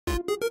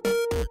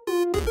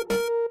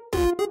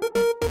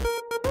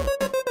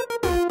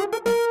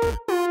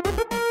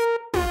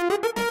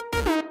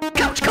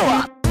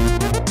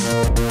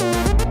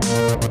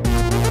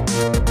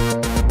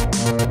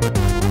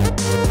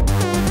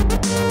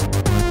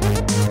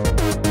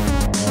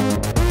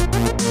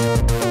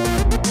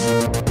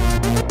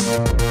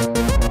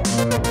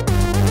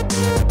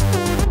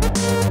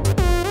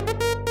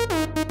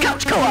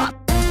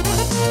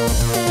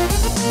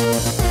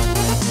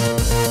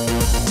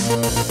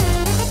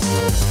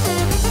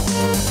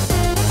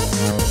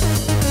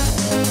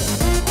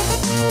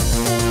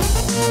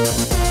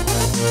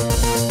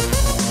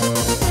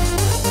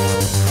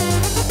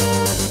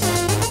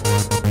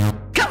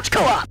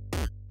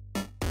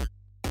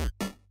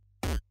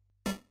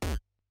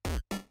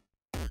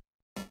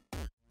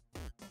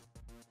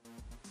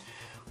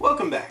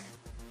Welcome back.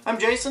 I'm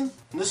Jason,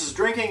 and this is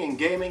Drinking and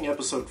Gaming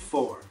Episode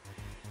 4.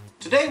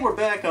 Today we're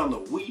back on the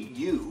Wii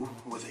U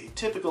with a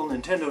typical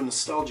Nintendo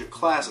nostalgia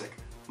classic,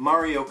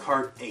 Mario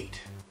Kart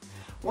 8.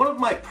 One of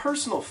my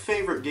personal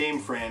favorite game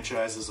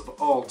franchises of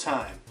all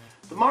time,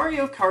 the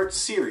Mario Kart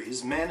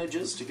series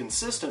manages to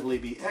consistently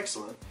be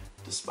excellent,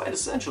 despite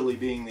essentially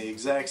being the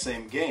exact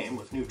same game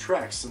with new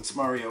tracks since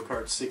Mario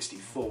Kart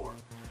 64.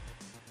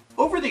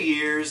 Over the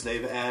years,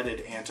 they've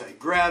added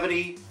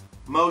anti-gravity,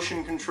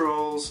 motion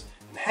controls,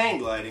 and hang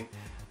gliding,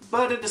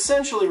 but it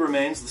essentially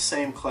remains the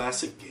same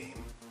classic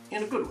game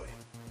in a good way.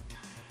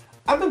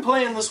 I've been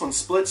playing this one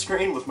split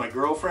screen with my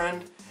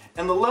girlfriend,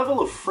 and the level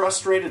of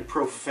frustrated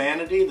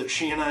profanity that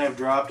she and I have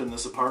dropped in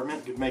this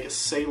apartment could make a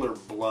sailor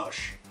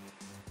blush.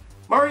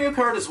 Mario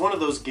Kart is one of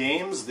those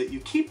games that you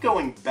keep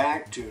going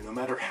back to no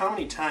matter how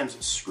many times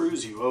it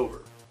screws you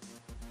over.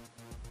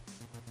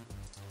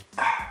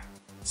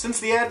 Since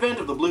the advent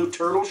of the blue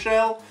turtle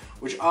shell,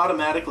 which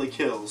automatically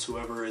kills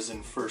whoever is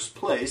in first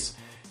place,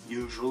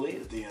 usually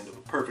at the end of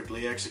a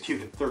perfectly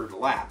executed third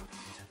lap,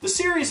 the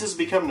series has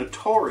become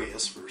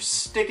notorious for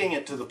sticking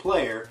it to the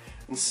player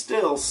and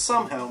still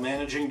somehow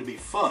managing to be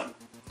fun.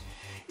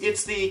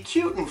 It's the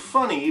cute and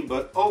funny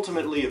but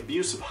ultimately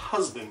abusive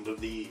husband of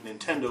the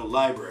Nintendo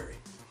library.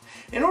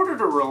 In order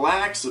to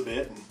relax a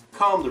bit and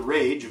calm the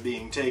rage of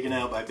being taken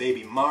out by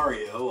baby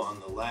Mario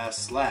on the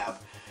last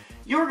lap,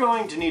 you're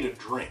going to need a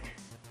drink.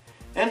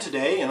 And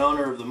today, in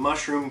honor of the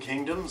Mushroom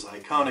Kingdom's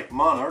iconic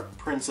monarch,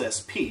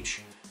 Princess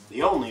Peach,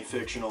 the only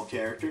fictional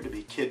character to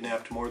be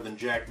kidnapped more than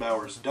Jack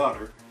Bauer's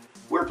daughter,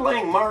 we're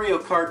playing Mario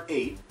Kart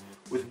 8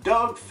 with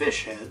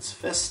Dogfish Head's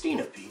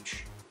Festina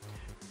Peach.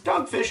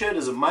 Dogfish Head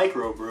is a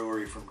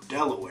microbrewery from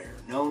Delaware,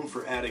 known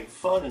for adding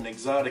fun and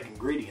exotic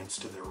ingredients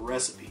to their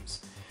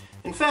recipes.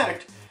 In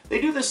fact,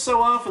 they do this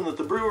so often that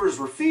the brewers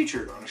were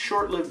featured on a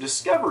short-lived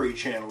Discovery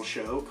Channel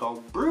show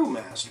called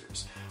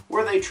Brewmasters,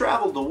 where they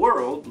traveled the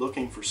world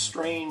looking for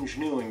strange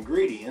new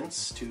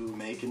ingredients to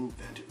make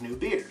inventive new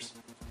beers.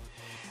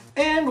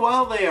 And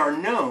while they are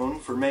known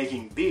for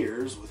making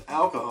beers with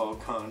alcohol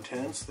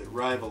contents that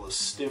rival a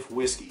stiff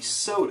whiskey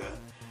soda,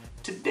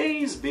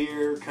 today's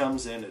beer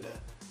comes in at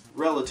a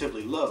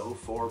relatively low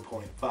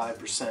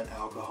 4.5%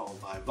 alcohol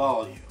by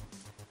volume.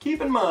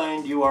 Keep in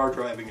mind you are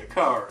driving a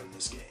car in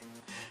this game.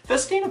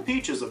 Festina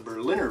Peach is a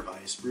Berliner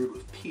Weiss brewed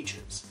with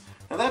peaches.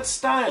 Now that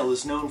style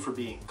is known for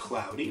being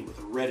cloudy with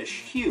a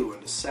reddish hue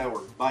and a sour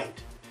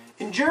bite.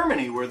 In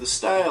Germany, where the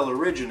style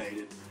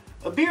originated,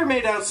 a beer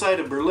made outside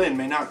of Berlin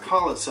may not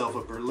call itself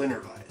a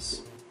Berliner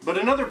Weiss. But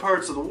in other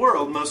parts of the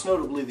world, most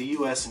notably the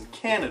US and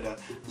Canada,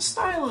 the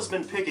style has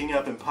been picking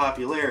up in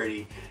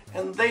popularity,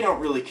 and they don't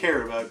really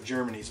care about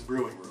Germany's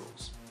brewing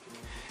rules.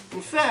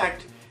 In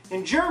fact,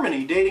 in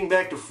Germany, dating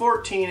back to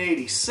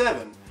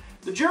 1487,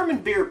 the German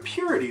beer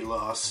purity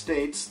law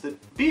states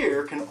that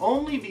beer can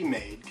only be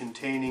made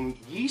containing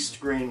yeast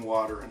grain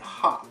water and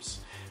hops.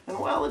 And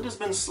while it has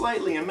been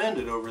slightly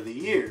amended over the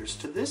years,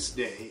 to this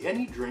day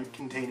any drink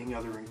containing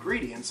other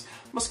ingredients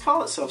must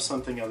call itself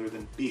something other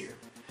than beer.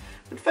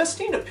 But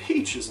Festina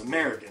Peach is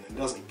American and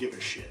doesn't give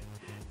a shit.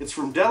 It's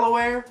from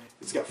Delaware,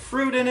 it's got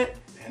fruit in it,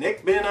 and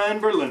ich bin ein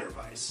Berliner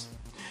Weiss.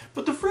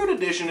 But the fruit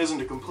addition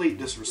isn't a complete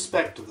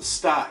disrespect to the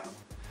style.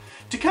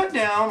 To cut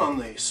down on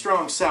the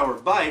strong sour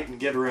bite and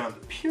get around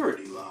the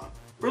purity law,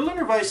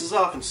 Berliner Weiss is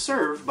often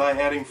served by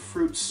adding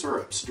fruit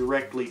syrups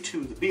directly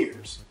to the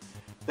beers.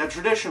 That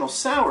traditional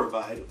sour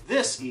bite of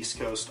this East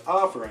Coast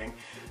offering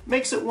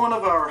makes it one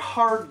of our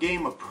hard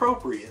game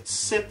appropriate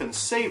sip and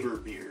savor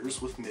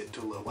beers with mid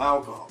to low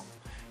alcohol.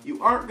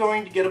 You aren't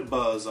going to get a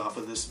buzz off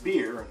of this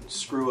beer and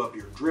screw up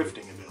your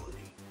drifting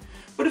ability.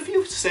 But a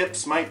few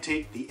sips might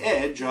take the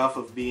edge off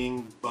of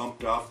being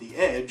bumped off the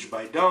edge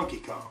by Donkey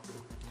Kong.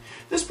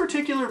 This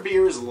particular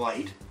beer is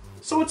light,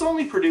 so it's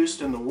only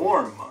produced in the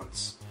warm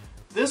months.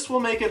 This will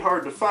make it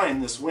hard to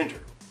find this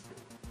winter.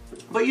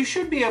 But you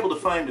should be able to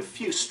find a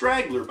few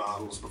straggler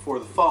bottles before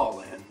the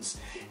fall ends,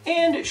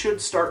 and it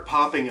should start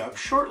popping up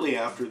shortly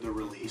after the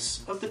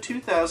release of the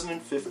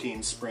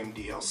 2015 Spring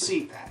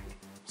DLC pack.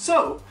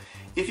 So,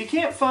 if you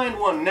can't find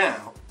one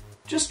now,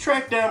 just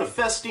track down a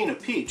Festina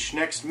Peach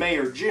next May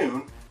or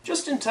June,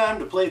 just in time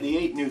to play the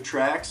 8 new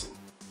tracks and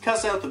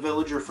cuss out the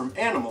villager from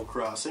Animal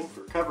Crossing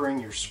for covering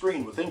your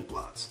screen with ink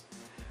blots.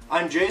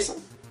 I'm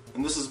Jason,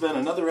 and this has been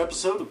another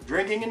episode of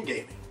Drinking and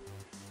Gaming.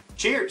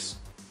 Cheers!